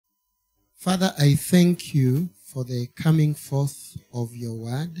Father, I thank you for the coming forth of your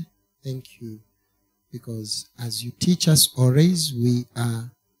word. Thank you, because as you teach us always, we are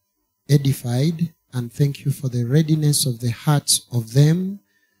edified. And thank you for the readiness of the hearts of them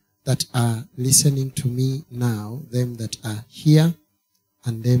that are listening to me now, them that are here,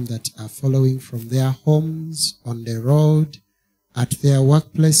 and them that are following from their homes, on the road, at their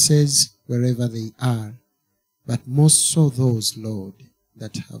workplaces, wherever they are. But most so those, Lord,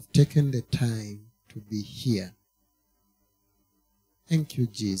 that have taken the time to be here. Thank you,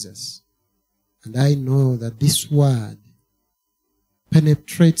 Jesus. And I know that this word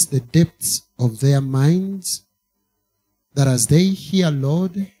penetrates the depths of their minds, that as they hear,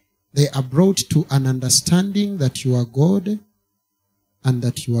 Lord, they are brought to an understanding that you are God and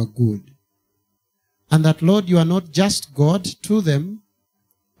that you are good. And that, Lord, you are not just God to them,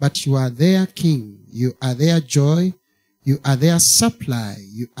 but you are their King. You are their joy. You are their supply.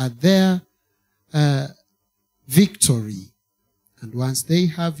 You are their victory. And once they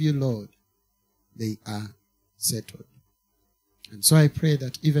have you, Lord, they are settled. And so I pray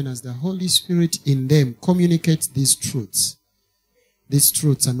that even as the Holy Spirit in them communicates these truths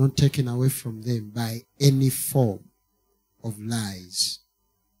are not taken away from them by any form of lies,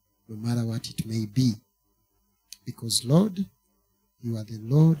 no matter what it may be. Because, Lord, you are the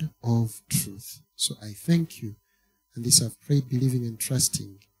Lord of truth. So I thank you. And this I've prayed, believing and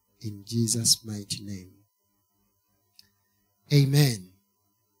trusting in Jesus' mighty name. Amen.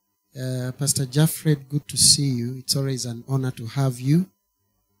 Pastor Jaffred, good to see you. It's always an honor to have you.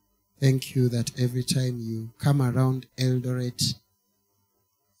 Thank you that every time you come around Eldoret,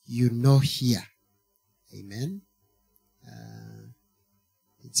 you know here. Amen.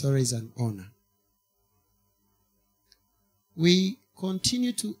 It's always an honor. We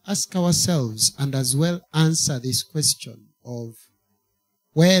continue to ask ourselves and as well answer this question of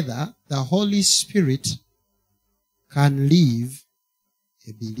whether the Holy Spirit can leave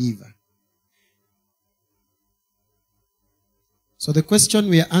a believer. So the question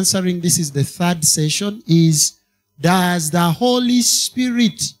we are answering, this is the third session, is does the Holy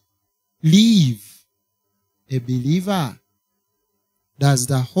Spirit leave a believer? Does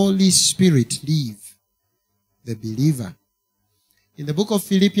the Holy Spirit leave the believer? In the book of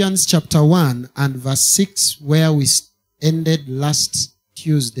Philippians chapter 1 and verse 6, where we ended last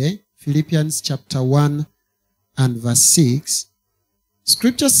Tuesday, Philippians chapter 1 and verse 6,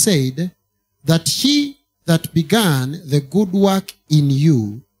 Scripture said that he that began the good work in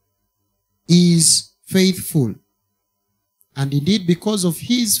you is faithful. And indeed, because of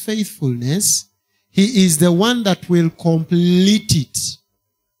his faithfulness, he is the one that will complete it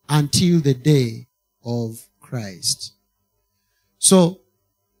until the day of Christ. So,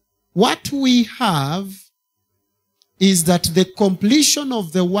 what we have is that the completion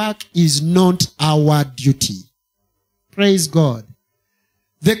of the work is not our duty. Praise God.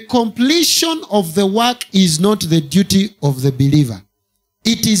 The completion of the work is not the duty of the believer.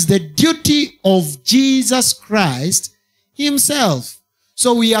 It is the duty of Jesus Christ himself.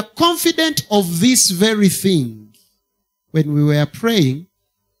 So we are confident of this very thing. When we were praying,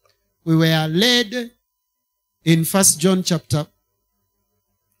 we were led in 1 John chapter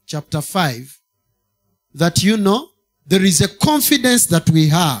 5, that there is a confidence that we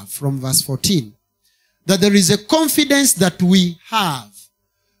have from verse 14. That there is a confidence that we have.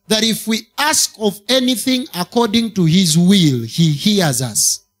 That if we ask of anything according to his will, he hears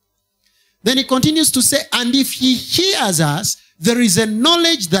us. Then he continues to say, and if he hears us, there is a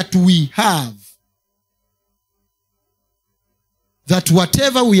knowledge that we have. That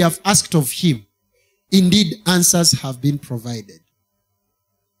whatever we have asked of him, indeed answers have been provided.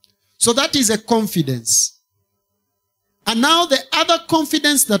 So that is a confidence. And now the other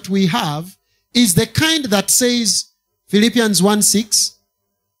confidence that we have is the kind that says, Philippians 1:6,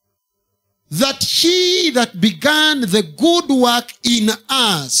 that he that began the good work in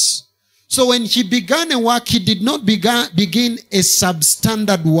us. So when he began a work, he did not begin a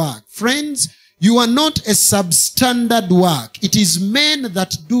substandard work. Friends, you are not a substandard work. It is men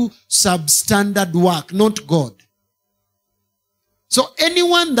that do substandard work, not God. So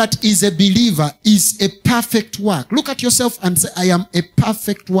anyone that is a believer is a perfect work. Look at yourself and say, I am a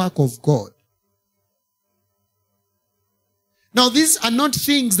perfect work of God. Now, these are not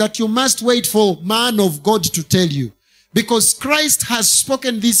things that you must wait for man of God to tell you. Because Christ has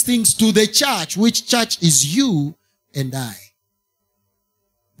spoken these things to the church, which church is you and I.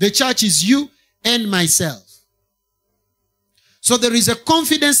 The church is you and myself. So there is a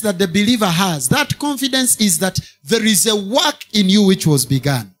confidence that the believer has. That confidence is that there is a work in you which was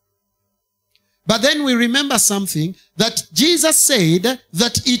begun. But then we remember something, that Jesus said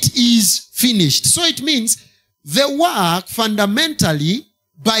that it is finished. So it means the work fundamentally,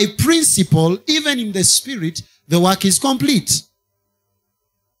 by principle, even in the spirit, the work is complete.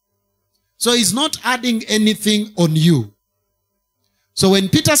 So he's not adding anything on you. So when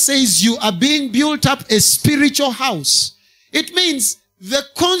Peter says you are being built up a spiritual house, it means the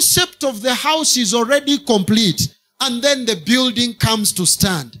concept of the house is already complete, and then the building comes to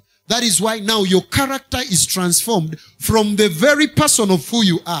stand. That is why now your character is transformed from the very person of who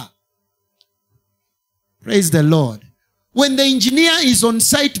you are. Praise the Lord. When the engineer is on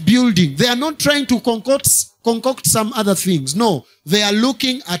site building, they are not trying to concoct some other things. No, they are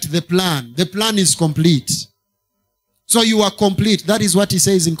looking at the plan. The plan is complete. So you are complete. That is what he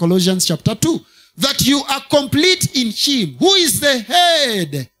says in Colossians chapter 2. That you are complete in him, who is the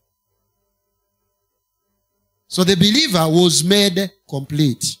head. So the believer was made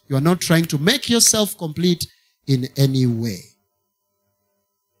complete. You are not trying to make yourself complete in any way.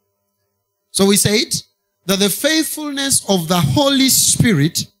 So we said that the faithfulness of the Holy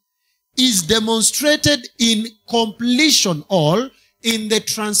Spirit is demonstrated in completion, all in the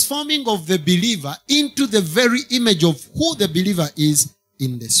transforming of the believer into the very image of who the believer is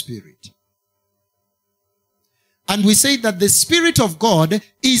in the Spirit. And we say that the Spirit of God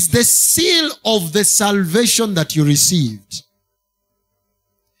is the seal of the salvation that you received.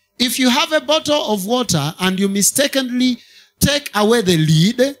 If you have a bottle of water and you mistakenly take away the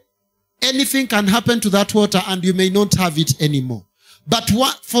lid, anything can happen to that water and you may not have it anymore. But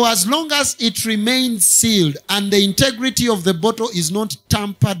for as long as it remains sealed and the integrity of the bottle is not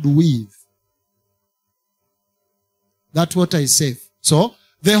tampered with, that water is safe. So,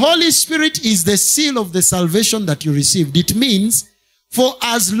 the Holy Spirit is the seal of the salvation that you received. It means, for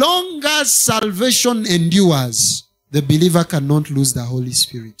as long as salvation endures, the believer cannot lose the Holy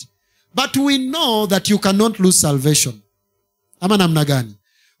Spirit. But we know that you cannot lose salvation. Ama namna gani?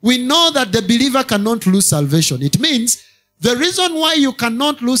 We know that the believer cannot lose salvation. It means the reason why you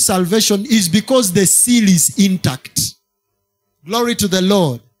cannot lose salvation is because the seal is intact. Glory to the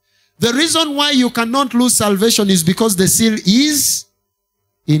Lord. The reason why you cannot lose salvation is because the seal is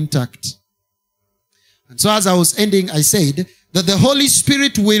intact. And so as I was ending, I said that the Holy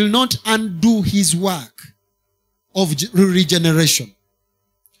Spirit will not undo his work of regeneration.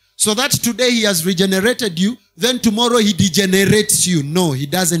 So that today he has regenerated you, then tomorrow he degenerates you. No, he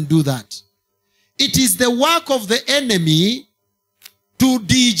doesn't do that. It is the work of the enemy to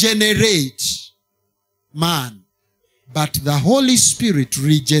degenerate man. But the Holy Spirit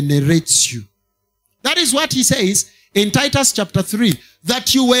regenerates you. That is what he says in Titus chapter 3.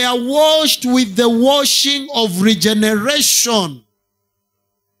 That you were washed with the washing of regeneration.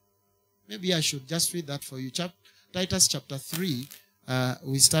 Maybe I should just read that for you. Titus chapter 3.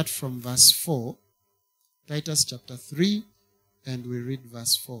 We start from verse 4. Titus chapter 3. And we read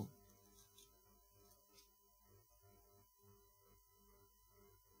verse 4.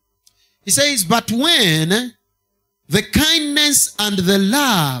 He says, but when the kindness and the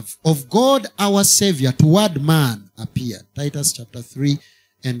love of God our Savior toward man appeared. Titus chapter 3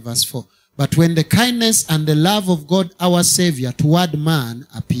 and verse 4. But when the kindness and the love of God our Savior toward man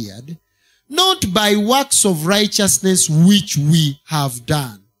appeared, not by works of righteousness which we have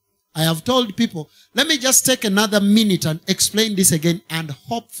done. I have told people, let me just take another minute and explain this again, and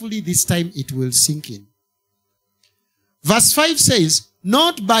hopefully this time it will sink in. Verse 5 says,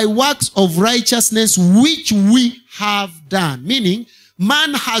 not by works of righteousness which we have done. Meaning,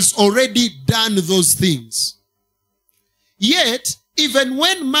 man has already done those things. Yet, even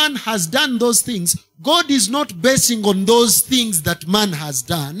when man has done those things, God is not basing on those things that man has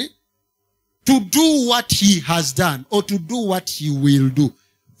done to do what he has done or to do what he will do.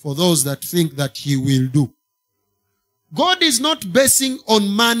 For those that think that he will do. God is not basing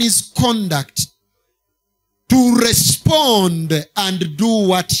on man's conduct to respond and do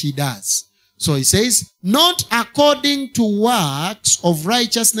what he does. So he says, not according to works of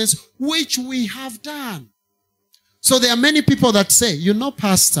righteousness which we have done. So there are many people that say, you know,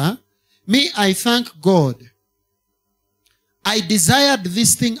 Pastor, me, I thank God. I desired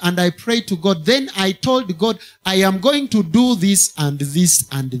this thing and I prayed to God. Then I told God, I am going to do this and this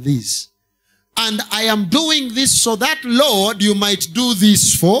and this. And I am doing this so that, Lord, you might do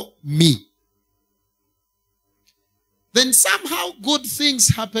this for me. Then somehow good things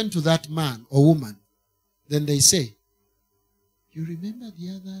happen to that man or woman. Then they say, you remember the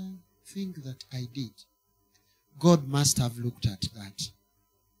other thing that I did? God must have looked at that.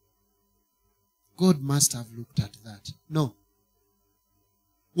 God must have looked at that. No.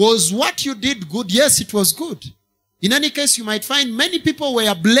 Was what you did good? Yes, it was good. In any case, you might find many people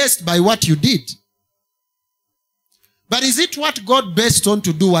were blessed by what you did. But is it what God based on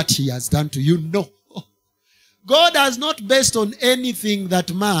to do what he has done to you? No. God has not based on anything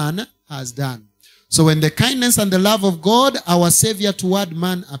that man has done. So when the kindness and the love of God, our Savior toward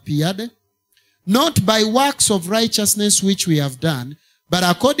man appeared, not by works of righteousness which we have done, but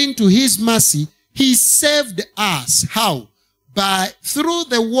according to his mercy, he saved us. How? Through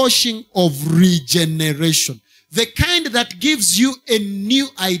the washing of regeneration. The kind that gives you a new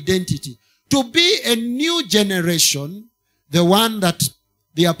identity. To be a new generation, the one that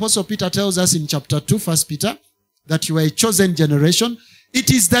the Apostle Peter tells us in chapter 2, 1 Peter, that you are a chosen generation,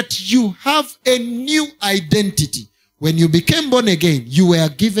 it is that you have a new identity. When you became born again, you were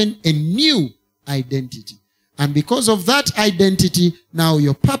given a new identity. And because of that identity, now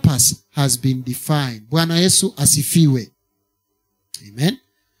your purpose has been defined. Bwana Yesu asifiwe. Amen.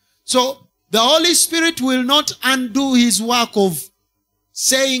 So, the Holy Spirit will not undo his work of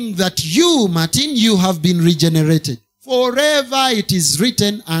saying that you, Martin, you have been regenerated. Forever it is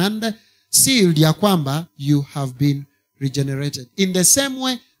written and sealed ya kwamba you have been regenerated. In the same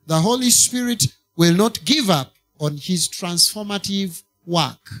way, the Holy Spirit will not give up on his transformative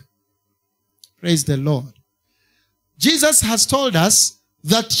work. Praise the Lord. Jesus has told us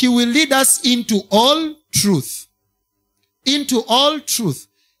that he will lead us into all truth. Into all truth.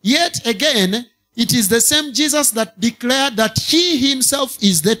 Yet again, it is the same Jesus that declared that he himself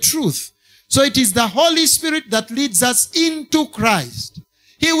is the truth. So it is the Holy Spirit that leads us into Christ.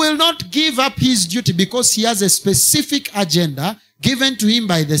 He will not give up his duty because he has a specific agenda given to him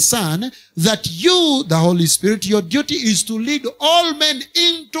by the Son, that you, the Holy Spirit, your duty is to lead all men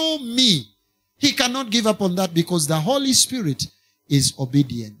into me. He cannot give up on that because the Holy Spirit is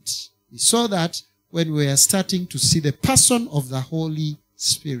obedient. We saw that when we are starting to see the person of the Holy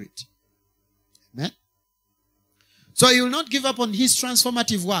Spirit. Amen. So he will not give up on his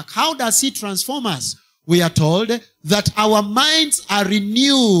transformative work. How does he transform us? We are told that our minds are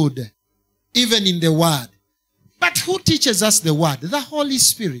renewed even in the Word. But who teaches us the Word? The Holy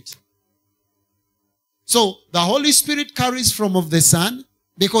Spirit. So the Holy Spirit carries from of the Son,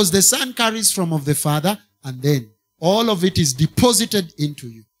 because the Son carries from of the Father, and then all of it is deposited into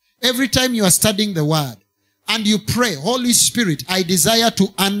you. Every time you are studying the Word and you pray, Holy Spirit, I desire to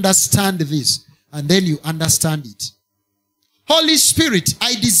understand this, and then you understand it. Holy Spirit,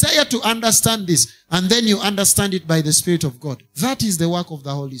 I desire to understand this, and then you understand it by the Spirit of God. That is the work of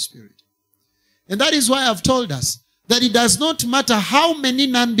the Holy Spirit. And that is why I've told us that it does not matter how many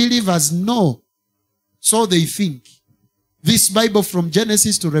non-believers know, so they think, this Bible from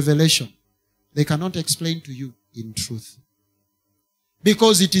Genesis to Revelation. They cannot explain to you in truth.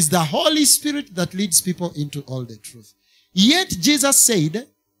 Because it is the Holy Spirit that leads people into all the truth. Yet Jesus said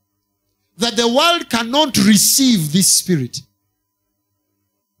that the world cannot receive this Spirit.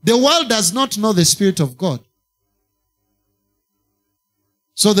 The world does not know the Spirit of God.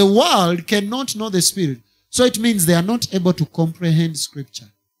 So the world cannot know the Spirit. So it means they are not able to comprehend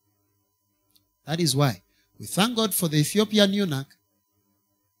Scripture. That is why we thank God for the Ethiopian eunuch.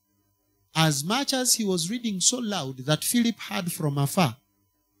 As much as he was reading so loud that Philip heard from afar,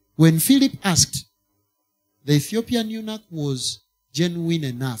 when Philip asked, the Ethiopian eunuch was genuine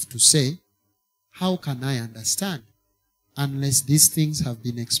enough to say, how can I understand unless these things have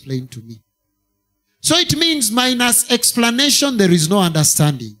been explained to me? So it means minus explanation, there is no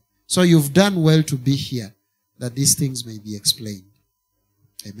understanding. So you've done well to be here, that these things may be explained.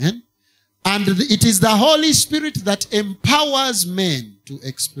 Amen. And it is the Holy Spirit that empowers men to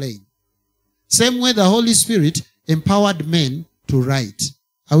explain. Same way the Holy Spirit empowered men to write.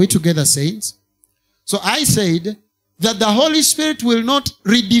 Are we together, saints? So I said that the Holy Spirit will not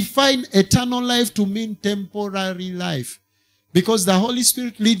redefine eternal life to mean temporary life. Because the Holy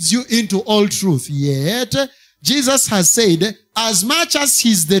Spirit leads you into all truth. Yet, Jesus has said, as much as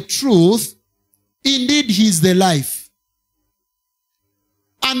he's the truth, indeed he's the life.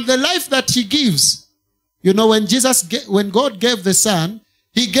 And the life that he gives, you know, when God gave the Son,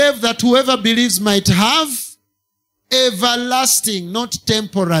 he gave that whoever believes might have everlasting, not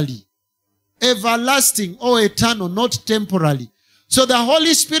temporally. Everlasting or eternal, not temporally. So the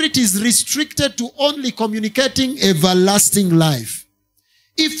Holy Spirit is restricted to only communicating everlasting life.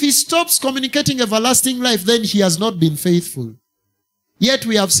 If he stops communicating everlasting life, then he has not been faithful. Yet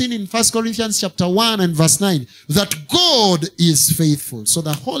we have seen in 1 Corinthians chapter 1 and verse 9 that God is faithful. So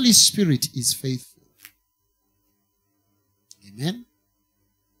the Holy Spirit is faithful. Amen.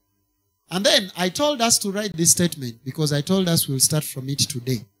 And then I told us to write this statement because I told us we'll start from it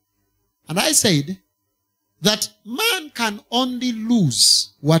today. And I said that man can only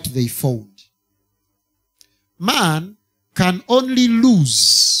lose what they found. Man can only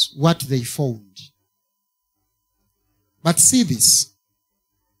lose what they found. But see this.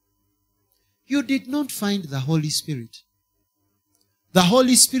 You did not find the Holy Spirit. The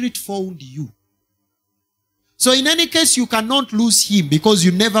Holy Spirit found you. So in any case, you cannot lose him because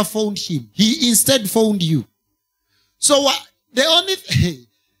you never found him. He instead found you. So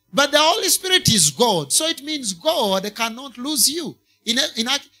but the Holy Spirit is God. So it means God cannot lose you. In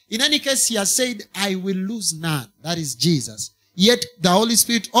any case, he has said, I will lose none. That is Jesus. Yet the Holy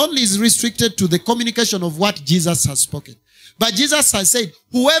Spirit only is restricted to the communication of what Jesus has spoken. But Jesus has said,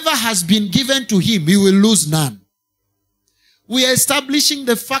 whoever has been given to him, he will lose none. We are establishing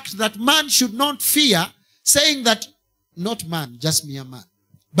the fact that man should not fear, saying that, not man, just mere man,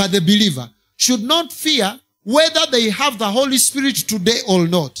 but the believer should not fear whether they have the Holy Spirit today or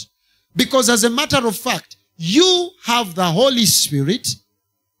not. Because as a matter of fact, you have the Holy Spirit,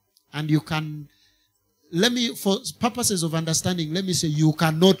 and you can, for purposes of understanding, let me say you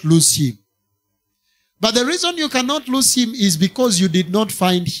cannot lose him. But the reason you cannot lose him is because you did not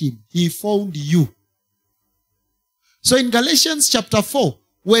find him. He found you. So in Galatians chapter 4,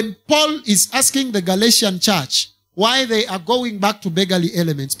 when Paul is asking the Galatian church why they are going back to beggarly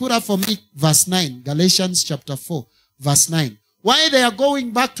elements, put up for me verse 9, Galatians chapter 4, verse 9. Why they are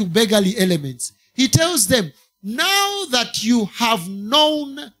going back to beggarly elements. He tells them, now that you have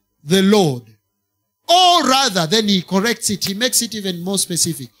known the Lord, or rather, then he corrects it, he makes it even more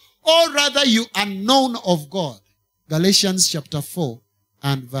specific, or rather you are known of God. Galatians chapter 4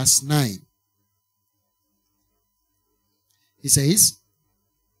 and verse 9. He says,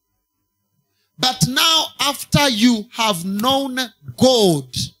 but now after you have known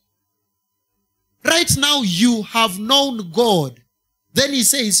God, right now you have known God. Then he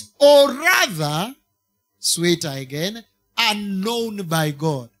says, or rather, sweeter again, unknown by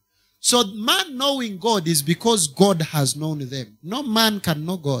God. So man knowing God is because God has known them. No man can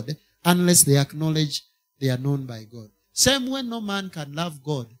know God unless they acknowledge they are known by God. Same way no man can love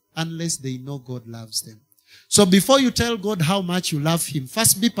God unless they know God loves them. So before you tell God how much you love him,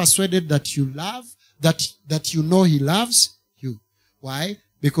 first be persuaded that you love, that you know he loves you. Why?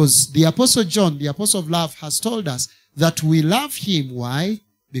 Because the Apostle John, the Apostle of love, has told us that we love him. Why?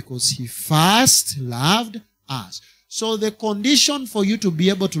 Because he first loved us. So the condition for you to be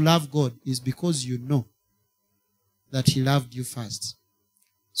able to love God is because you know that he loved you first.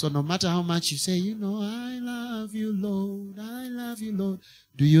 So no matter how much you say, you know, I love you, Lord, I love you, Lord,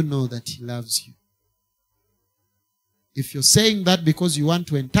 do you know that he loves you? If you're saying that because you want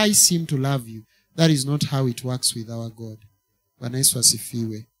to entice him to love you, that is not how it works with our God.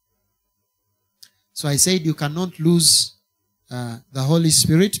 So I said you cannot lose the Holy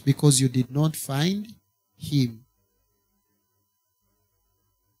Spirit because you did not find him.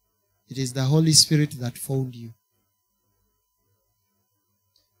 It is the Holy Spirit that found you.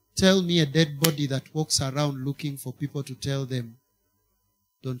 Tell me a dead body that walks around looking for people to tell them,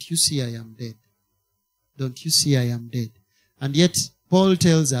 don't you see I am dead? Don't you see I am dead? And yet, Paul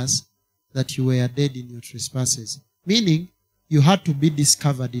tells us that you were dead in your trespasses. Meaning, you had to be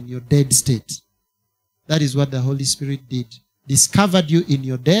discovered in your dead state. That is what the Holy Spirit did. Discovered you in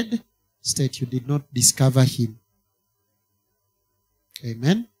your dead state. You did not discover him.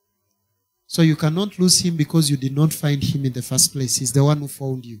 Amen? So you cannot lose him because you did not find him in the first place. He's the one who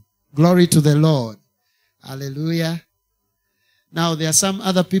found you. Glory to the Lord. Hallelujah. Now, there are some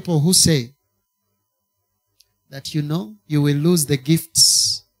other people who say, that you know, you will lose the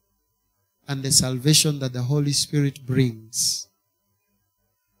gifts and the salvation that the Holy Spirit brings.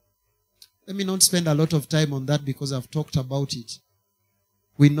 Let me not spend a lot of time on that because I've talked about it.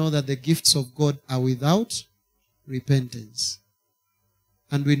 We know that the gifts of God are without repentance.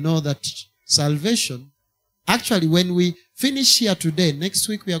 And we know that salvation, actually when we finish here today, next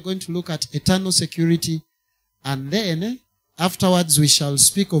week we are going to look at eternal security. And then afterwards we shall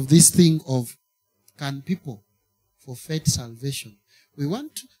speak of this thing of, can people forfeit salvation? We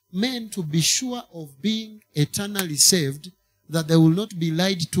want men to be sure of being eternally saved, that they will not be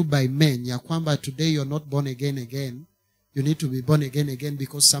lied to by men. Ya kwamba today you're not born again. You need to be born again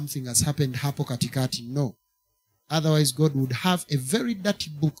because something has happened hapo katikati. No. Otherwise God would have a very dirty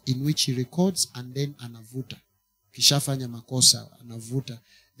book in which he records and then anavuta. Ukishafanya makosa, anavuta.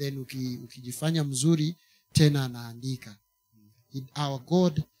 Then ukijifanya mzuri, tena anaandika. Our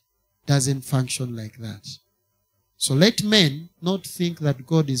God doesn't function like that. So let men not think that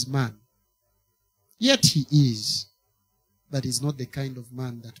God is man. Yet he is. But he's not the kind of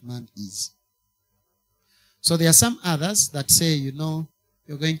man that man is. So there are some others that say, you know,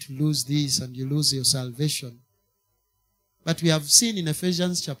 you're going to lose this and you lose your salvation. But we have seen in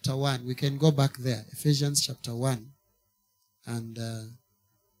Ephesians chapter 1. We can go back there. Ephesians chapter 1. And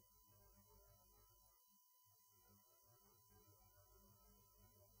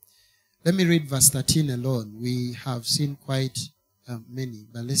Let me read verse 13 alone. We have seen quite many,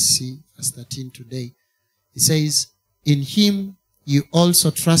 but let's see verse 13 today. It says, in him you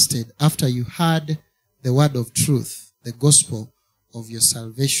also trusted after you heard the word of truth, the gospel of your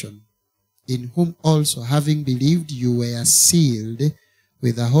salvation, in whom also, having believed, you were sealed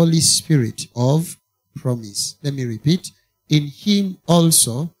with the Holy Spirit of promise. Let me repeat. In him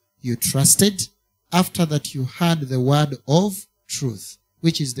also you trusted after that you heard the word of truth,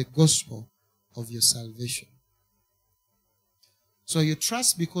 which is the gospel of your salvation. So you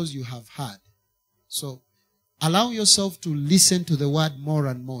trust because you have heard. So allow yourself to listen to the word more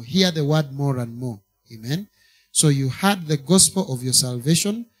and more. Hear the word more and more. Amen. So you heard the gospel of your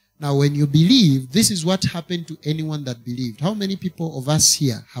salvation. Now when you believe, this is what happened to anyone that believed. How many people of us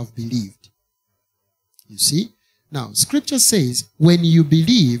here have believed? You see? Now scripture says, when you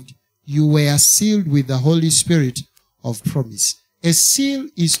believed, you were sealed with the Holy Spirit of promise. A seal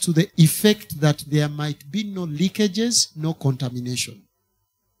is to the effect that there might be no leakages, no contamination.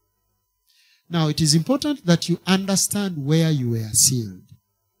 Now, it is important that you understand where you were sealed.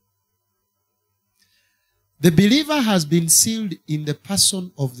 The believer has been sealed in the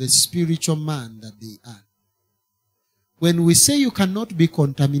person of the spiritual man that they are. When we say you cannot be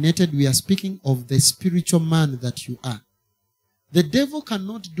contaminated, we are speaking of the spiritual man that you are. The devil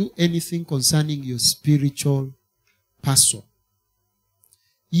cannot do anything concerning your spiritual person.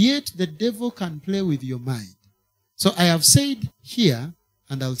 Yet the devil can play with your mind. So I have said here,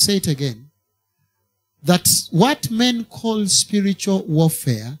 and I'll say it again, that what men call spiritual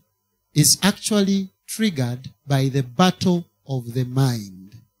warfare is actually triggered by the battle of the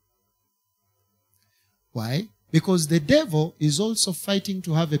mind. Why? Because the devil is also fighting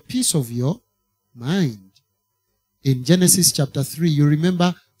to have a piece of your mind. In Genesis chapter 3, you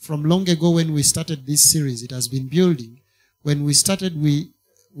remember from long ago when we started this series, it has been building. When we started,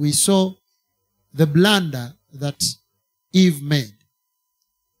 we saw the blunder that Eve made.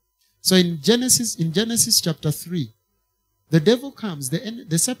 So in Genesis chapter 3, the devil comes,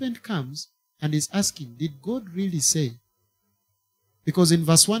 the serpent comes and is asking, did God really say? Because in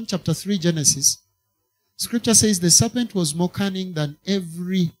verse 1, chapter 3, Genesis, scripture says the serpent was more cunning than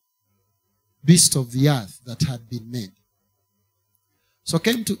every beast of the earth that had been made. So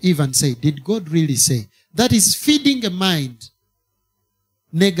came to Eve and said, did God really say? That is feeding a mind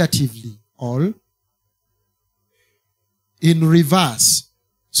negatively, all in reverse,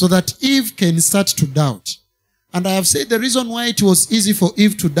 so that Eve can start to doubt. And I have said the reason why it was easy for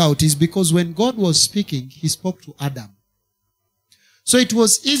Eve to doubt is because when God was speaking, he spoke to Adam. So it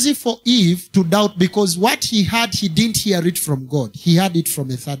was easy for Eve to doubt because what he had, he didn't hear it from God. He had it from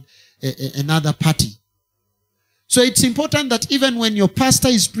another party. So it's important that even when your pastor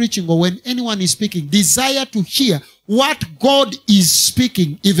is preaching or when anyone is speaking, desire to hear what God is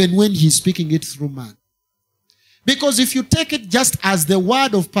speaking, even when he's speaking it through man. Because if you take it just as the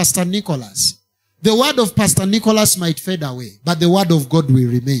word of Pastor Nicholas, the word of Pastor Nicholas might fade away, but the word of God will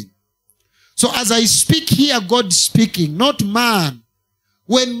remain. So as I speak here, God speaking, not man.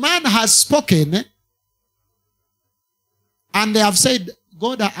 When man has spoken, and they have said,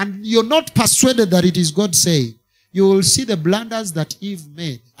 God, and you're not persuaded that it is God saying, you will see the blunders that Eve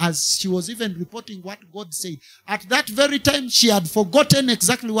made as she was even reporting what God said. At that very time, she had forgotten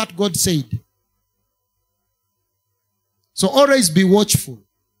exactly what God said. So always be watchful.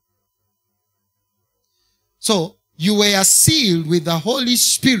 So you were sealed with the Holy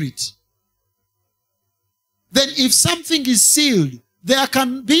Spirit. Then if something is sealed, there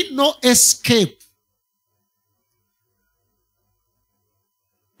can be no escape.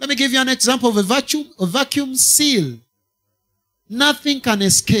 Let me give you an example of a vacuum seal. Nothing can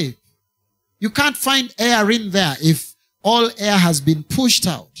escape. You can't find air in there if all air has been pushed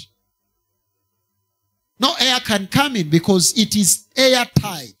out. No air can come in because it is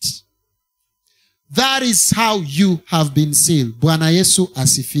airtight. That is how you have been sealed. Bwana Yesu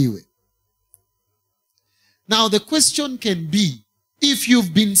asifiwe. Now the question can be, if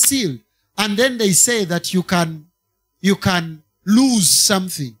you've been sealed, and then they say that you can lose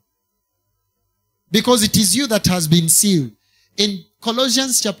something because it is you that has been sealed. In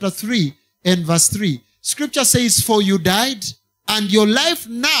Colossians chapter 3 and verse 3, scripture says, for you died, and your life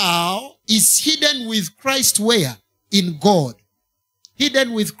now is hidden with Christ where? In God.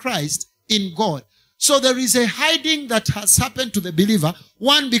 Hidden with Christ in God. So there is a hiding that has happened to the believer.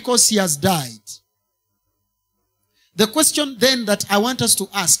 One, because he has died. The question then that I want us to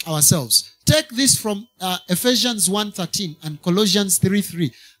ask ourselves, take this from Ephesians 1:13 and Colossians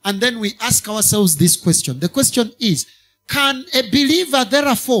 3:3, and then we ask ourselves this question. The question is, can a believer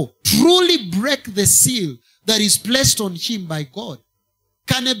therefore truly break the seal that is placed on him by God?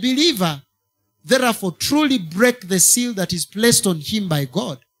 Can a believer therefore truly break the seal that is placed on him by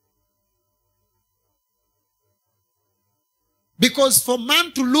God? Because for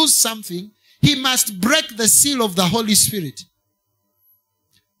man to lose something, he must break the seal of the Holy Spirit.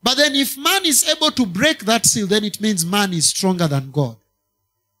 But then if man is able to break that seal, then it means man is stronger than God.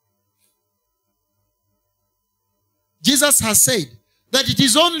 Jesus has said that it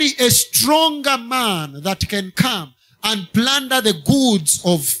is only a stronger man that can come and plunder the goods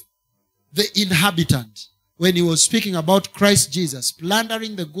of the inhabitant. When he was speaking about Christ Jesus,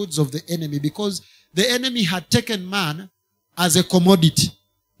 plundering the goods of the enemy, because the enemy had taken man as a commodity.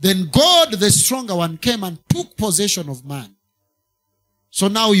 Then God, the stronger one, came and took possession of man. So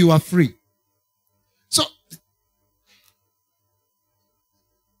now you are free.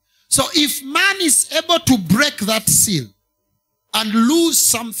 So if man is able to break that seal and lose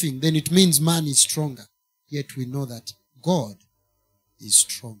something, then it means man is stronger. Yet we know that God is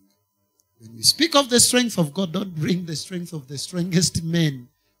strong. When we speak of the strength of God, don't bring the strength of the strongest men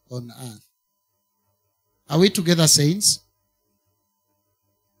on earth. Are we together, saints?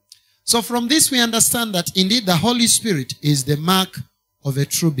 So from this we understand that indeed the Holy Spirit is the mark of a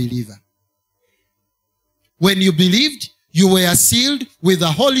true believer. When you believed, you were sealed with the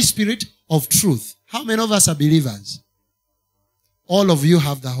Holy Spirit of truth. How many of us are believers? All of you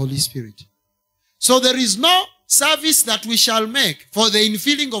have the Holy Spirit. So there is no service that we shall make for the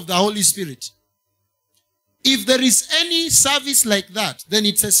infilling of the Holy Spirit. If there is any service like that, then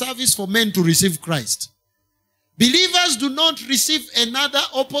it's a service for men to receive Christ. Believers do not receive another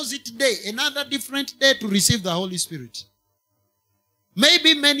opposite day, another different day to receive the Holy Spirit.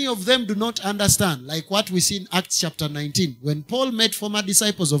 Maybe many of them do not understand, like what we see in Acts chapter 19, when Paul met former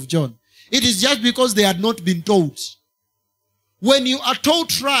disciples of John. It is just because they had not been taught. When you are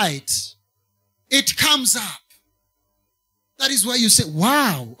taught right, it comes up. That is why you say,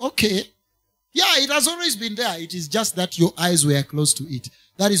 wow, okay. Yeah, it has always been there. It is just that your eyes were close to it.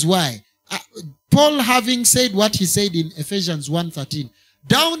 That is why Paul, having said what he said in Ephesians 1:13,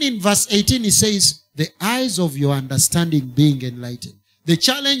 down in verse 18 he says, the eyes of your understanding being enlightened. The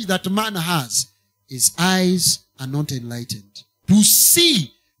challenge that man has is eyes are not enlightened to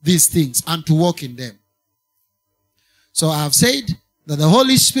see these things and to walk in them. So I have said that the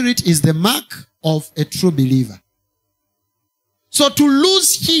Holy Spirit is the mark of a true believer. So to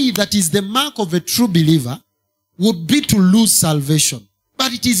lose he that is the mark of a true believer would be to lose salvation.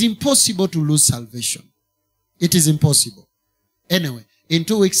 But it is impossible to lose salvation. It is impossible. Anyway, in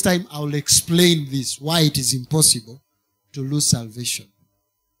 2 weeks' time, I will explain this, why it is impossible to lose salvation.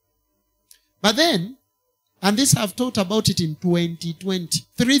 But then, and this I've taught about it in 2020,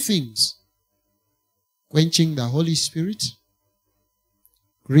 3 things. Quenching the Holy Spirit,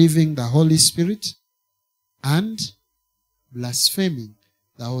 grieving the Holy Spirit, and blaspheming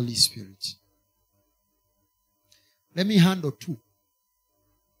the Holy Spirit. Let me handle 2.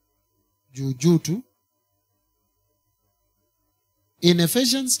 Juju. In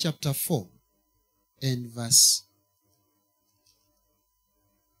Ephesians chapter 4 and verse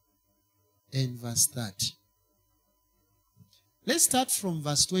 30. Let's start from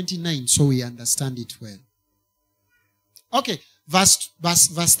verse 29 so we understand it well. Okay, verse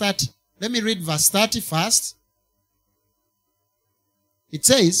 30. Let me read verse 30 first. It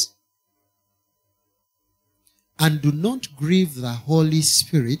says, and do not grieve the Holy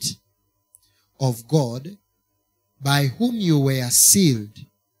Spirit of God, by whom you were sealed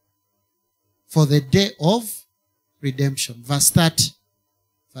for the day of redemption. Verse 30.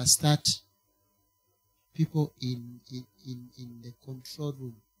 Verse 30. People in the control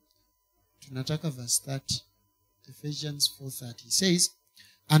room. Tunataka verse 30. Ephesians 4:30 says,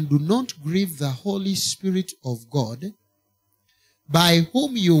 and do not grieve the Holy Spirit of God, by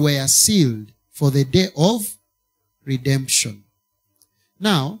whom you were sealed for the day of redemption.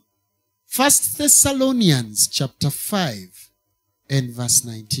 Now, 1 Thessalonians chapter 5 and verse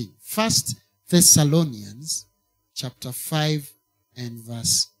 19. 1 Thessalonians chapter 5 and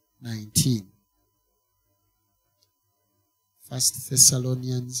verse 19. 1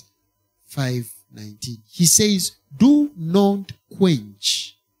 Thessalonians 5:19. He says, do not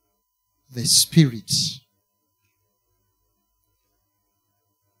quench the Spirit.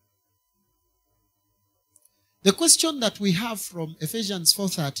 The question that we have from Ephesians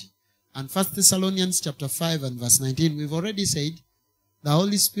 4:30 and 1 Thessalonians chapter 5 and verse 19, we've already said the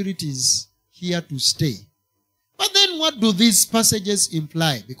Holy Spirit is here to stay. But then what do these passages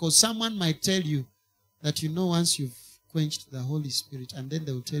imply? Because someone might tell you that, once you've quenched the Holy Spirit, and then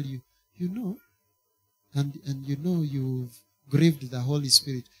they will tell you, you've grieved the Holy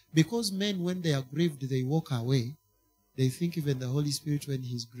Spirit. Because men, when they are grieved, they walk away. they think even the Holy Spirit, when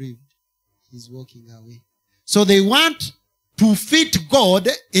he's grieved, he's walking away. So they want to fit God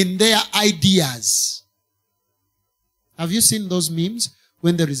in their ideas. Have you seen those memes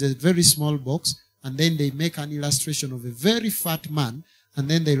when there is a very small box and then they make an illustration of a very fat man and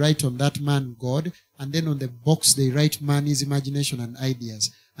then they write on that man God, and then on the box they write man, his imagination and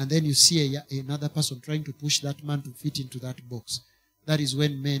ideas, and then you see another person trying to push that man to fit into that box. That is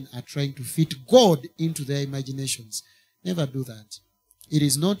when men are trying to fit God into their imaginations. Never do that. It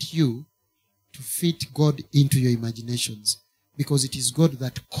is not you to fit God into your imaginations, because it is God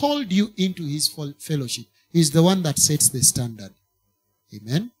that called you into his fellowship. He is the one that sets the standard.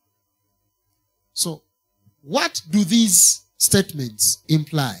 Amen? So, what do these statements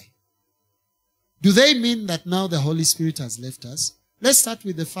imply? Do they mean that now the Holy Spirit has left us? Let's start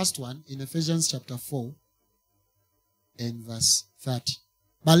with the first one in Ephesians chapter 4 and verse 30.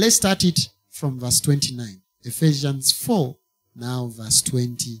 But let's start it from verse 29. Ephesians 4, now verse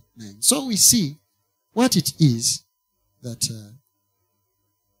 29. So we see what it is that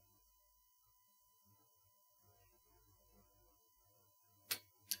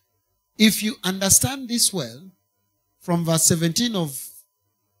if you understand this well, from verse 17 of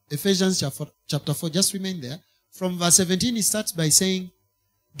Ephesians chapter 4, just remain there. From verse 17, it starts by saying,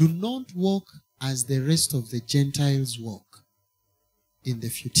 do not walk as the rest of the Gentiles walk, in the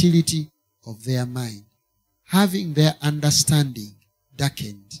futility of their mind, having their understanding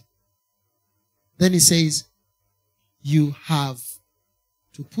darkened. Then he says, you have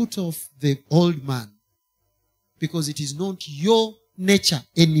to put off the old man, because it is not your nature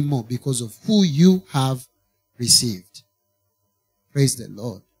anymore because of who you have received. Praise the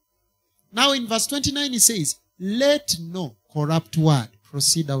Lord. Now in verse 29 he says, let no corrupt word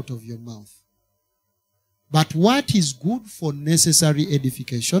proceed out of your mouth, but what is good for necessary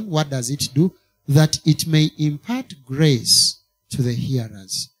edification. What does it do? That it may impart grace to the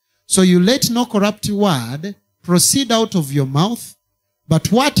hearers. So you let no corrupt word proceed out of your mouth,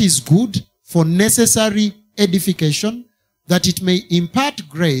 but what is good for necessary edification, that it may impart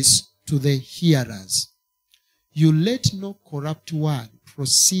grace to the hearers. You let no corrupt word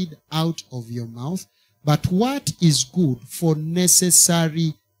proceed out of your mouth, but what is good for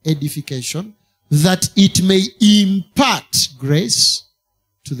necessary edification, that it may impart grace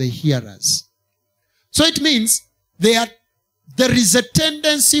to the hearers. So it means there is a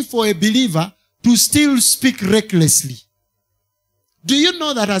tendency for a believer to still speak recklessly. Do you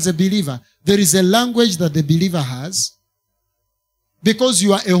know that as a believer, there is a language that the believer has? Because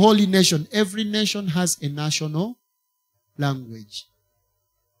you are a holy nation. Every nation has a national language.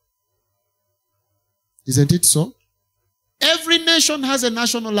 Isn't it so? Every nation has a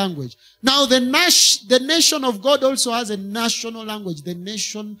national language. Now the nation of God also has a national language.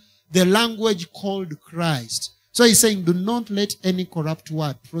 The language called Christ. So he's saying, do not let any corrupt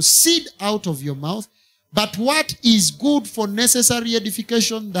word proceed out of your mouth, but what is good for necessary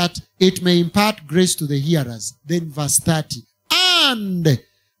edification, that it may impart grace to the hearers. Then verse 30. And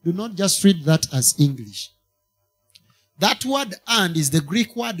do not just read that as English. That word and is the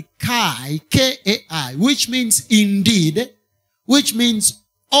Greek word kai, K-A-I, which means indeed, which means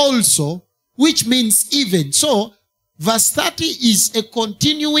also, which means even. So, verse 30 is a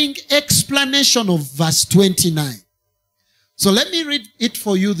continuing explanation of verse 29. So let me read it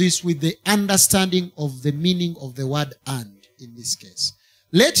for you this with the understanding of the meaning of the word and in this case.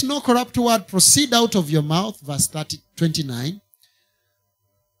 Let no corrupt word proceed out of your mouth, verse 29.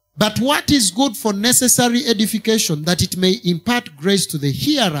 But what is good for necessary edification, that it may impart grace to the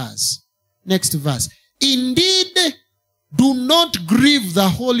hearers. Next verse. Indeed, do not grieve the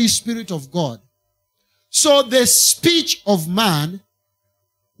Holy Spirit of God. So the speech of man,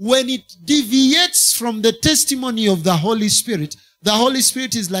 when it deviates from the testimony of the Holy Spirit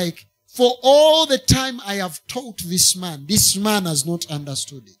is like, for all the time I have taught this man has not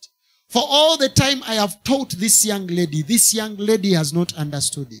understood it. For all the time I have taught this young lady has not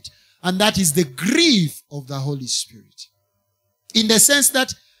understood it. And that is the grief of the Holy Spirit. In the sense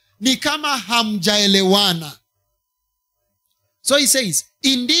that, ni kama hamjaelewana. So he says,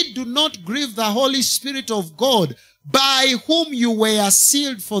 indeed do not grieve the Holy Spirit of God, by whom you were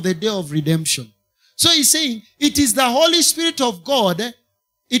sealed for the day of redemption. So he's saying, it is the Holy Spirit of God,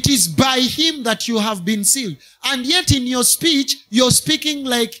 it is by him that you have been sealed. And yet in your speech, you're speaking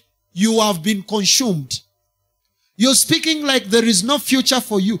like you have been consumed. You're speaking like there is no future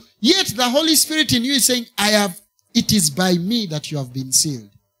for you. Yet the Holy Spirit in you is saying, it is by me that you have been sealed.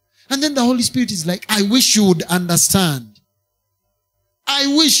 And then the Holy Spirit is like, I wish you would understand.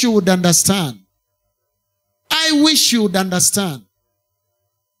 I wish you would understand. I wish you would understand.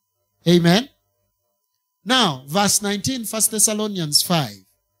 Amen. Now, verse 19, 1 Thessalonians 5.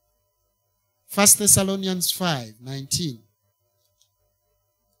 1 Thessalonians 5, 19.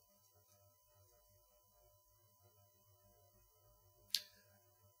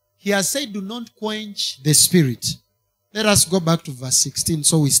 He has said, do not quench the spirit. Let us go back to verse 16,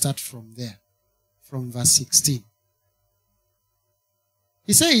 so we start from there. From verse 16.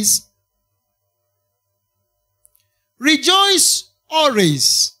 He says, rejoice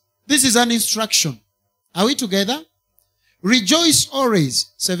always. This is an instruction. Are we together? Rejoice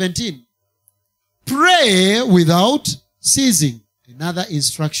always. 17. Pray without ceasing. Another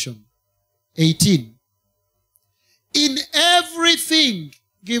instruction. 18. In everything,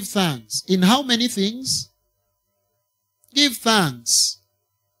 give thanks. In how many things? Give thanks.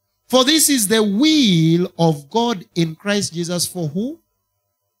 For this is the will of God in Christ Jesus for who?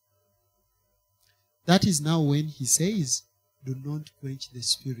 That is now when he says, do not quench the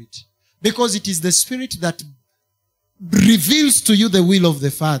spirit. Because it is the spirit that reveals to you the will of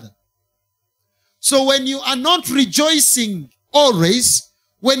the Father. So when you are not rejoicing always,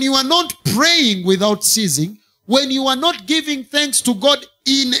 when you are not praying without ceasing, when you are not giving thanks to God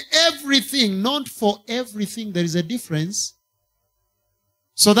in everything, not for everything, there is a difference.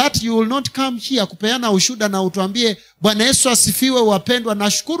 So that you will not come here kupeana ushuda na utuambie, Bwana Yesu asifiwe wapendwa,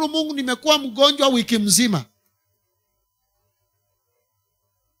 nashukuru Mungu nimekuwa mgonjwa wiki mzima.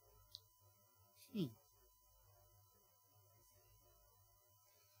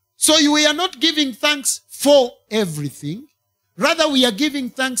 So we are not giving thanks for everything. Rather, we are giving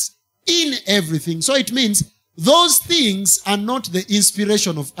thanks in everything. So it means those things are not the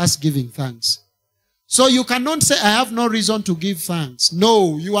inspiration of us giving thanks. So you cannot say, I have no reason to give thanks.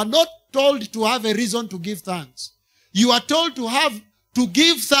 No, you are not told to have a reason to give thanks. You are told to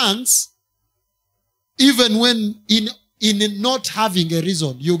give thanks even when in not having a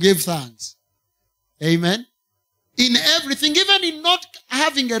reason, you give thanks. Amen. In everything, even in not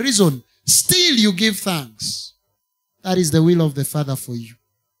having a reason, still you give thanks. That is the will of the Father for you.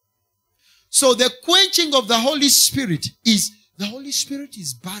 So the quenching of the Holy Spirit is, the Holy Spirit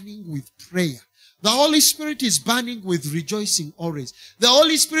is burning with prayer. The Holy Spirit is burning with rejoicing always. The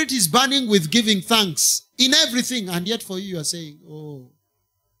Holy Spirit is burning with giving thanks in everything. And yet for you, you are saying, oh,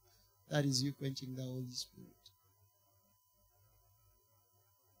 that is you quenching the Holy Spirit.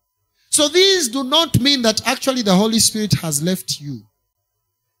 So these do not mean that actually the Holy Spirit has left you.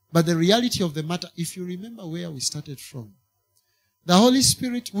 But the reality of the matter, if you remember where we started from, the Holy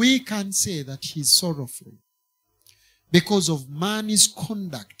Spirit, we can say that he is sorrowful because of man's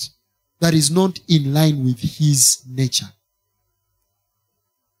conduct that is not in line with his nature.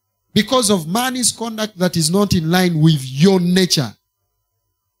 Because of man's conduct that is not in line with your nature.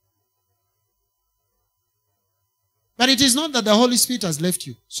 But it is not that the Holy Spirit has left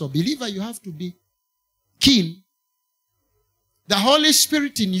you. So believer, you have to be keen. The Holy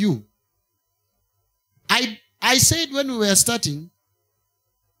Spirit in you. I said when we were starting,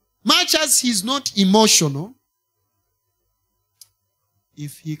 much as he's not emotional,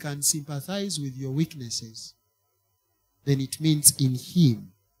 if he can sympathize with your weaknesses, then it means in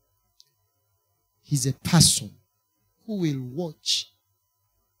him, he's a person who will watch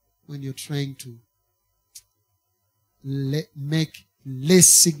when you're trying to make less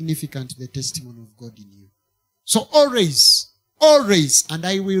significant the testimony of God in you. So always, and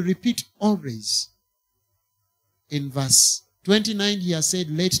I will repeat always, in verse 29 he has said,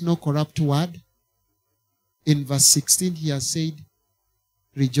 let no corrupt word. In verse 16 he has said,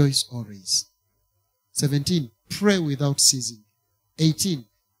 rejoice always. 17, pray without ceasing. 18,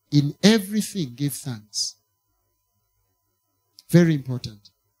 in everything give thanks. Very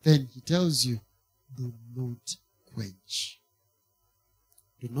important. Then he tells you, do not quench.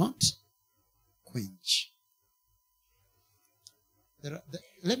 Do not quench.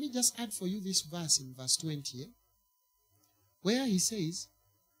 Let me just add for you this verse in verse 20, where he says,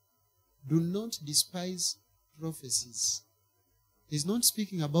 do not despise prophecies. He's not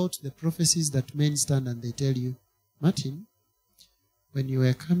speaking about the prophecies that men stand and they tell you, Martin, when you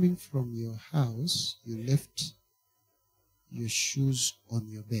were coming from your house, you left your shoes on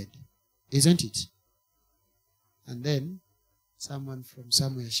your bed. Isn't it? And then someone from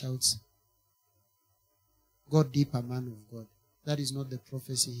somewhere shouts, God deeper, man of God. That is not the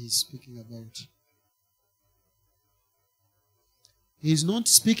prophecy he's speaking about. He's not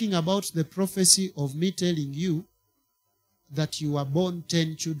speaking about the prophecy of me telling you that you were born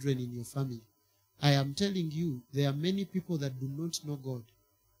 10 children in your family. I am telling you, there are many people that do not know God.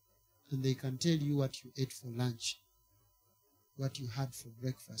 And they can tell you what you ate for lunch, what you had for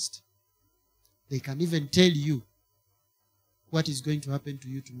breakfast. They can even tell you what is going to happen to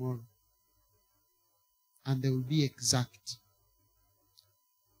you tomorrow. and they will be exact.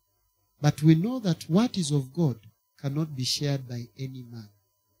 But we know that what is of God cannot be shared by any man.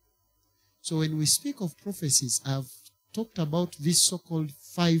 So when we speak of prophecies, I've talked about this so-called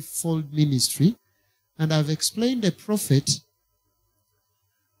fivefold ministry, and I've explained a prophet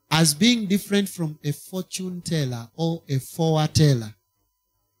as being different from a fortune teller or a foreteller.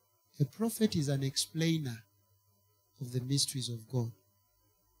 A prophet is an explainer of the mysteries of God,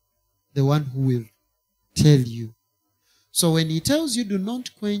 the one who will tell you. So when he tells you do not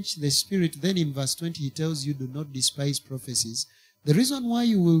quench the spirit, then in verse 20 he tells you do not despise prophecies. The reason why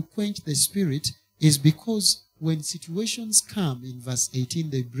you will quench the spirit is because when situations come, in verse 18,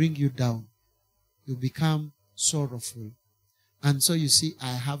 they bring you down. You become sorrowful. And so you see,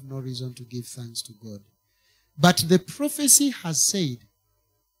 I have no reason to give thanks to God. But the prophecy has said,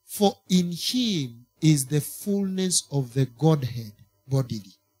 for in him is the fullness of the Godhead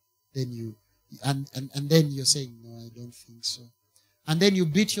bodily. Then you, and then you're saying, no, I don't think so. And then you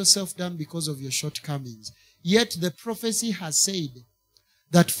beat yourself down because of your shortcomings. Yet the prophecy has said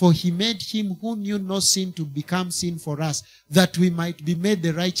that for he made him who knew no sin to become sin for us, that we might be made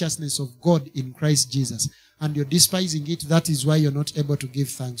the righteousness of God in Christ Jesus. And you're despising it. That is why you're not able to give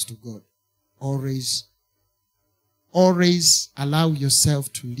thanks to God. Always allow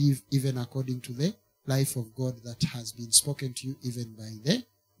yourself to live even according to the life of God that has been spoken to you even by the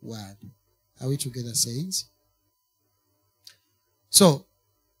word. Are we together, saints? So,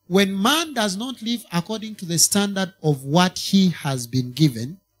 when man does not live according to the standard of what he has been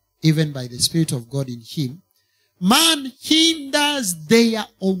given, even by the Spirit of God in him, man hinders their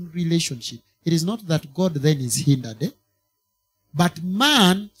own relationship. It is not that God then is hindered, but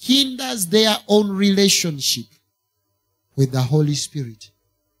man hinders their own relationship with the Holy Spirit.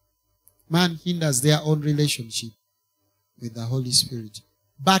 Man hinders their own relationship with the Holy Spirit.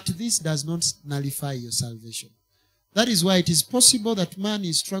 But this does not nullify your salvation. That is why it is possible that man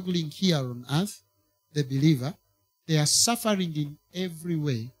is struggling here on earth, the believer. They are suffering in every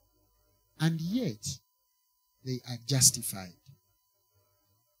way, and yet they are justified.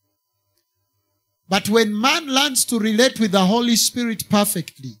 But when man learns to relate with the Holy Spirit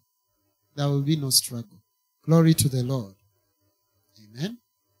perfectly, there will be no struggle. Glory to the Lord. Amen.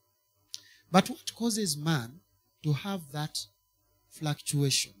 But what causes man to have that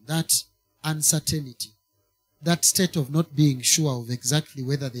fluctuation, that uncertainty, that state of not being sure of exactly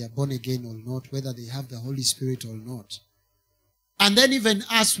whether they are born again or not, whether they have the Holy Spirit or not? And then even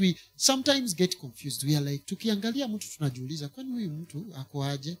us, we sometimes get confused. We are like, tukiangalia mtu tunajiuliza, kwani huyu mtu ako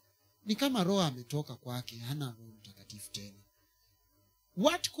aje? Ni kama roho ametoka kwake, hana Roho Mtakatifu tena.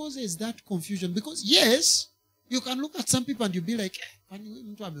 What causes that confusion? Because yes, you can look at some people and you be like, kwani huyu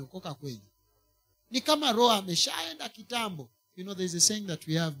mtu ameokoka kweli? Ni kama roho ameshaenda kitambo. You know, there's a saying that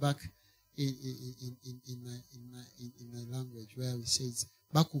we have back in my language where we say,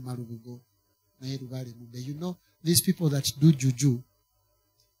 Baku marubugo na yerubale mube. You know, these people that do juju,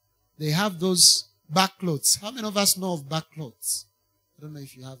 they have those back clothes. How many of us know of back clothes? I don't know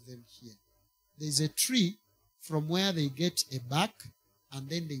if you have them here. There's a tree from where they get a back, and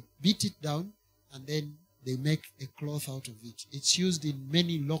then they beat it down, and then they make a cloth out of it. It's used in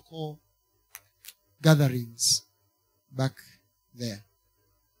many local gatherings back there.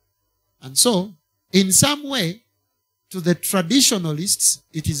 And so, in some way, to the traditionalists,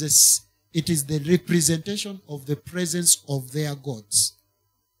 it is the representation of the presence of their gods.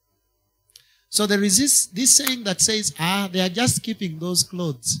 So there is this saying that says, they are just keeping those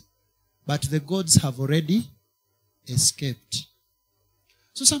clothes, but the gods have already escaped.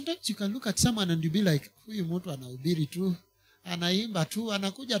 So sometimes you can look at someone and you be like, huyu mtu anahubiri tu, anaimba tu,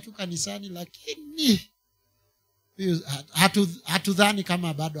 anakuja tu kanisani, lakini hatudhani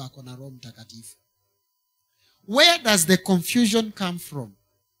kama bado ako na Roho Mtakatifu. Where does the confusion come from?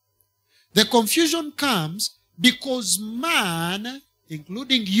 The confusion comes because man,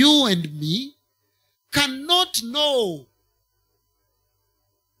 including you and me, cannot know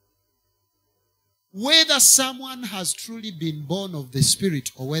whether someone has truly been born of the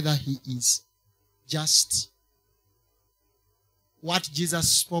Spirit or whether he is just what Jesus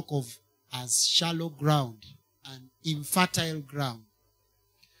spoke of as shallow ground and infertile ground.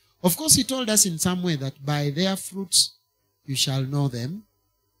 Of course, he told us in some way that by their fruits you shall know them.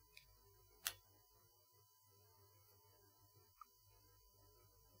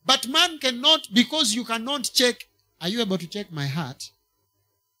 But man cannot, because you cannot check. Are you able to check my heart?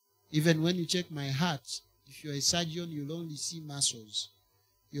 Even when you check my heart, if you're a surgeon, you'll only see muscles.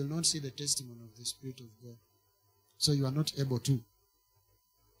 You'll not see the testimony of the Spirit of God. So you are not able to.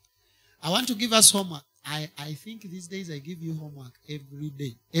 I want to give us homework. I think these days I give you homework every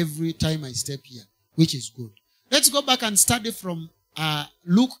day. Every time I step here, which is good. Let's go back and study from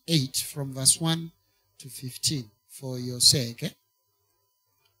Luke 8, from verse 1 to 15, for your sake.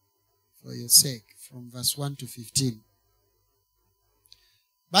 For your sake, from verse 1 to 15.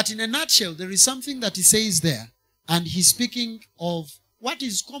 But in a nutshell, there is something that he says there, and he's speaking of what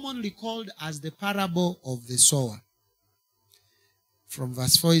is commonly called as the parable of the sower. From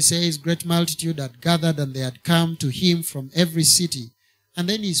verse 4, he says, great multitude had gathered, and they had come to him from every city. And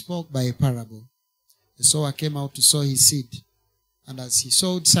then he spoke by a parable. The sower came out to sow his seed. And as he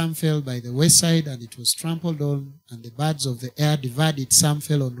sowed, some fell by the wayside, and it was trampled on, and the birds of the air devoured it. Some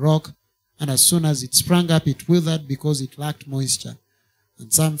fell on rock, and as soon as it sprang up, it withered because it lacked moisture.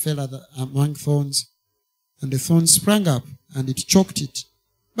 And some fell among thorns, and the thorns sprang up, and it choked it.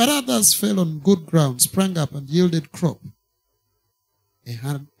 But others fell on good ground, sprang up, and yielded crop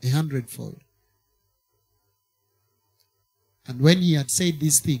 100-fold. And when he had said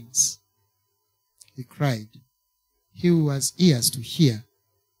these things, he cried, he who has ears to hear,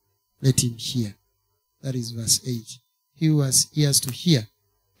 let him hear. That is verse 8. He who has ears to hear,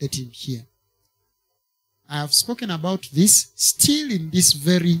 let him hear. I have spoken about this still in this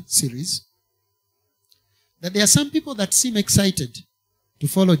very series, that there are some people that seem excited to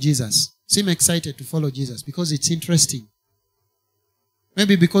follow Jesus. Seem excited to follow Jesus because it's interesting.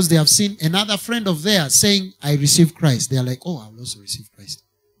 Maybe because they have seen another friend of theirs saying, I received Christ. They are like, oh, I will also receive Christ.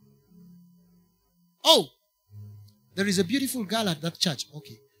 Oh, there is a beautiful girl at that church.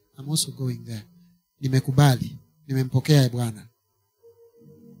 Okay, I'm also going there. Nimekubali. Nimempokea Bwana.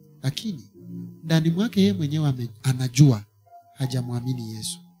 Lakini ndani mwake yeye mwenyewe anajua hajamwamini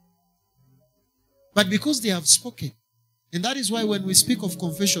Yesu. But because they have spoken, and that is why when we speak of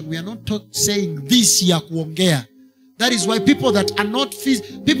confession, we are not saying this ya kuongea. That is why people that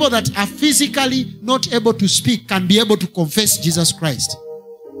are physically not able to speak can be able to confess Jesus Christ.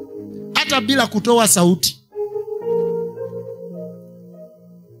 Hata bila kutoa sauti.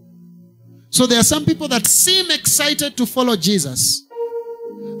 So there are some people that seem excited to follow Jesus.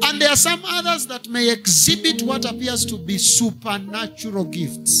 And there are some others that may exhibit what appears to be supernatural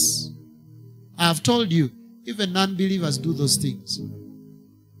gifts. I have told you, even non-believers do those things.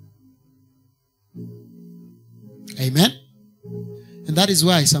 Amen? And that is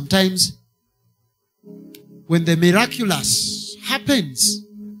why sometimes when the miraculous happens,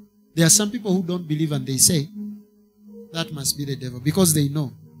 there are some people who don't believe and they say, that must be the devil. Because they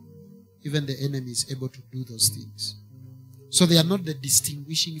know even the enemy is able to do those things. So they are not the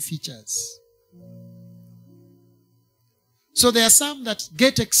distinguishing features. So there are some that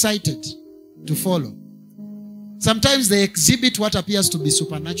get excited to follow. Sometimes they exhibit what appears to be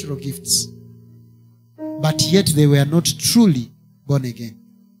supernatural gifts. But yet they were not truly born again.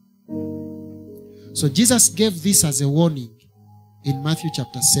 So Jesus gave this as a warning in Matthew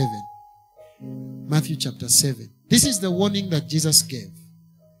chapter 7. Matthew chapter 7. This is the warning that Jesus gave.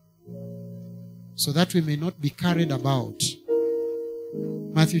 So that we may not be carried about.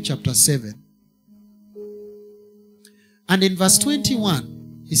 Matthew chapter 7. And in verse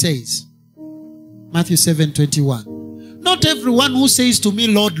 21, he says, Matthew 7:21. Not everyone who says to me,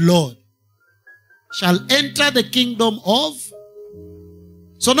 Lord, Lord, shall enter the kingdom of...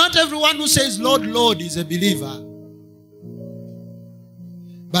 So not everyone who says, Lord, Lord, is a believer.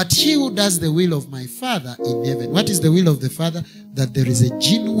 But he who does the will of my Father in heaven. What is the will of the Father? That there is a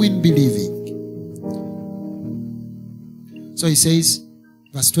genuine believing. So he says,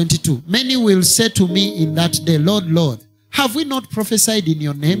 verse 22, many will say to me in that day, Lord, Lord, have we not prophesied in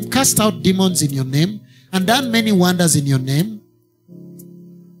your name, cast out demons in your name, and done many wonders in your name?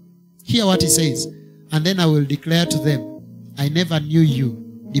 Hear what he says. And then I will declare to them, I never knew you.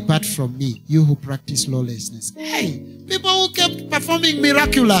 Depart from me, you who practice lawlessness. Hey, people who kept performing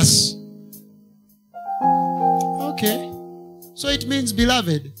miraculous. Okay. So it means,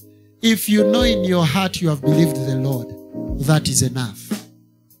 beloved, if you know in your heart you have believed the Lord, that is enough.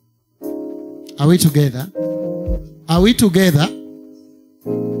 Are we together? Are we together?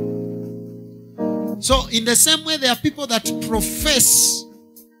 So in the same way, there are people that profess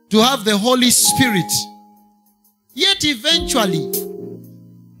to have the Holy Spirit, yet eventually,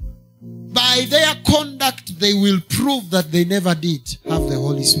 by their conduct, they will prove that they never did have the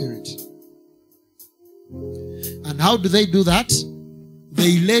Holy Spirit. And how do they do that?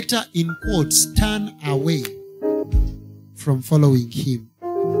 They later, in quotes, turn away from following him.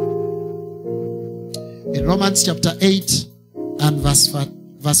 In Romans chapter 8 and verse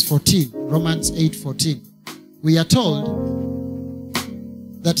 14, Romans 8:14, we are told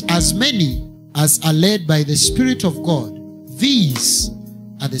that as many as are led by the Spirit of God, these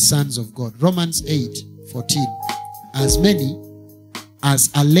are the sons of God. Romans 8:14. As many as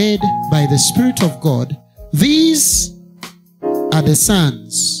are led by the Spirit of God, these are the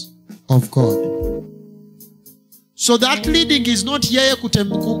sons of God. So that leading is not yeye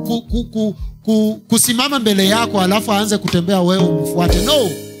kusimama mbele yako alafu aanze kutembea wewe umfuate. No.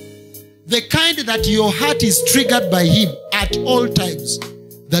 The kind that your heart is triggered by him at all times,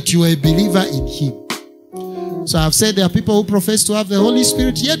 that you are a believer in him. So I've said there are people who profess to have the Holy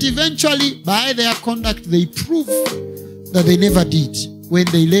Spirit, yet eventually by their conduct they prove that they never did, when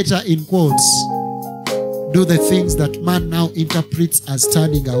they later, in quotes, do the things that man now interprets as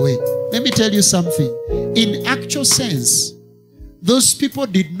turning away. Let me tell you something. In actual sense, those people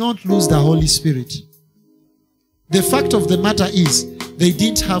did not lose the Holy Spirit. The fact of the matter is, they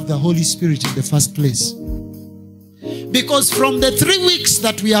didn't have the Holy Spirit in the first place. Because from the 3 weeks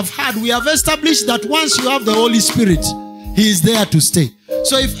that we have had, we have established that once you have the Holy Spirit, he is there to stay.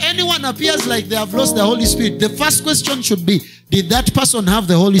 So if anyone appears like they have lost the Holy Spirit, the first question should be, did that person have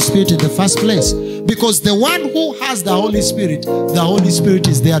the Holy Spirit in the first place? Because the one who has the Holy Spirit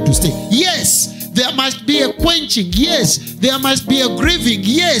is there to stay. Yes, there must be a quenching. Yes, there must be a grieving.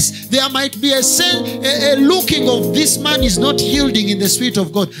 Yes, there might be a looking of this man is not yielding in the Spirit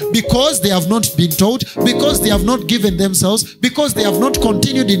of God, because they have not been taught, because they have not given themselves, because they have not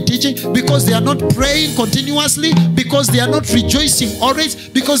continued in teaching, because they are not praying continuously, because they are not rejoicing always,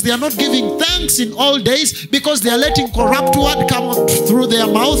 because they are not giving thanks in all days, because they are letting corrupt word come out through their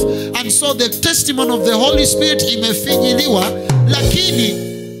mouth. And so the testimony of the Holy Spirit imefinyiliwa.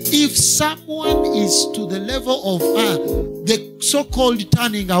 Lakini if someone is to the level of the so-called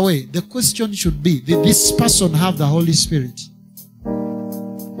turning away, the question should be, did this person have the Holy Spirit?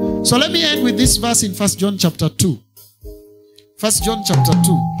 So let me end with this verse in 1 John chapter 2. 1 John chapter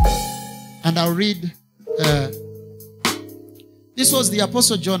 2. And I'll read. This was the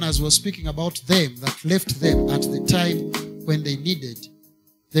Apostle John as was speaking about them that left them at the time when they needed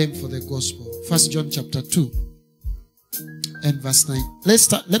them for the gospel. 1 John chapter 2. And verse 9.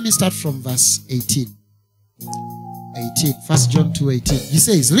 Let me start from verse 18. 18. 1 John 2:18. He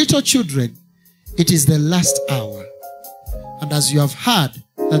says, little children, it is the last hour. And as you have heard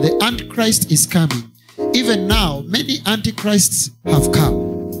that the Antichrist is coming, even now many Antichrists have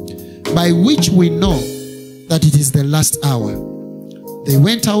come, by which we know that it is the last hour. They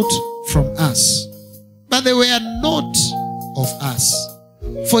went out from us, but they were not of us.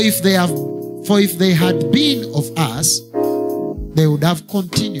 For if they had been of us, they would have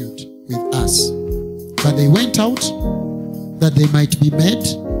continued with us. But they went out that they might be made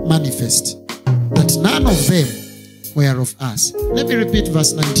manifest, that none of them were of us. Let me repeat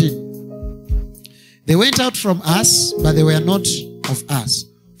verse 19. They went out from us, but they were not of us.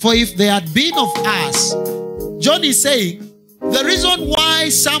 For if they had been of us, John is saying, the reason why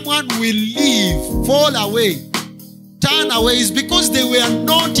someone will leave, fall away, turn away is because they were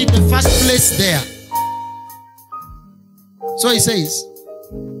not in the first place there. So he says,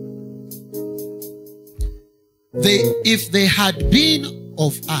 if they had been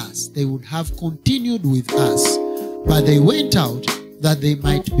of us, they would have continued with us. But they went out that they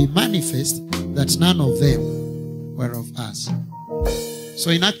might be manifest that none of them were of us. So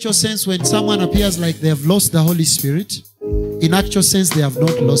in actual sense, when someone appears like they have lost the Holy Spirit, in actual sense, they have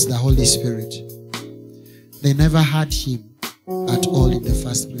not lost the Holy Spirit. They never had him at all in the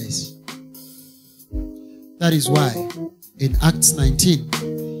first place. That is why in Acts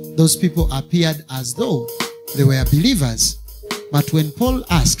 19, those people appeared as though they were believers. But when Paul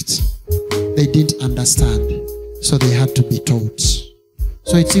asked, they didn't understand. So they had to be taught.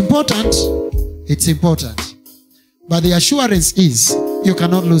 So it's important. It's important. But the assurance is, you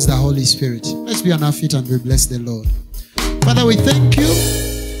cannot lose the Holy Spirit. Let's be on our feet and we bless the Lord. Father, we thank you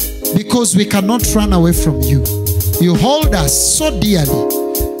because we cannot run away from you. You hold us so dearly.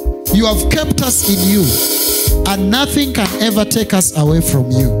 You have kept us in you, and nothing can ever take us away from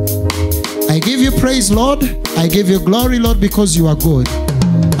you. I give you praise, Lord. I give you glory, Lord, because you are good.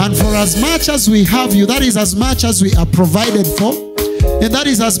 And for as much as we have you, that is as much as we are provided for, and that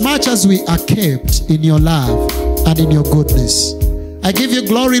is as much as we are kept in your love and in your goodness. I give you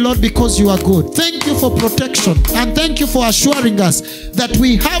glory, Lord, because you are good. Thank you for protection, and thank you for assuring us that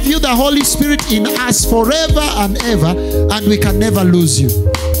we have you, the Holy Spirit, in us forever and ever, and we can never lose you.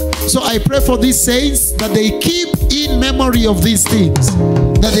 So I pray for these saints that they keep in memory of these things,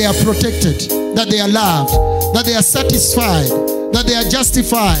 that they are protected, that they are loved, that they are satisfied, that they are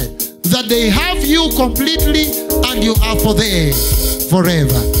justified, that they have you completely and you are for them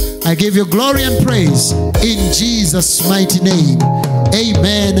forever. I give you glory and praise in Jesus' mighty name.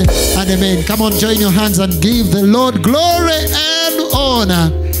 Amen and amen. Come on, join your hands and give the Lord glory and honor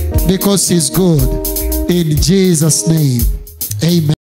because he's good. In Jesus' name, amen.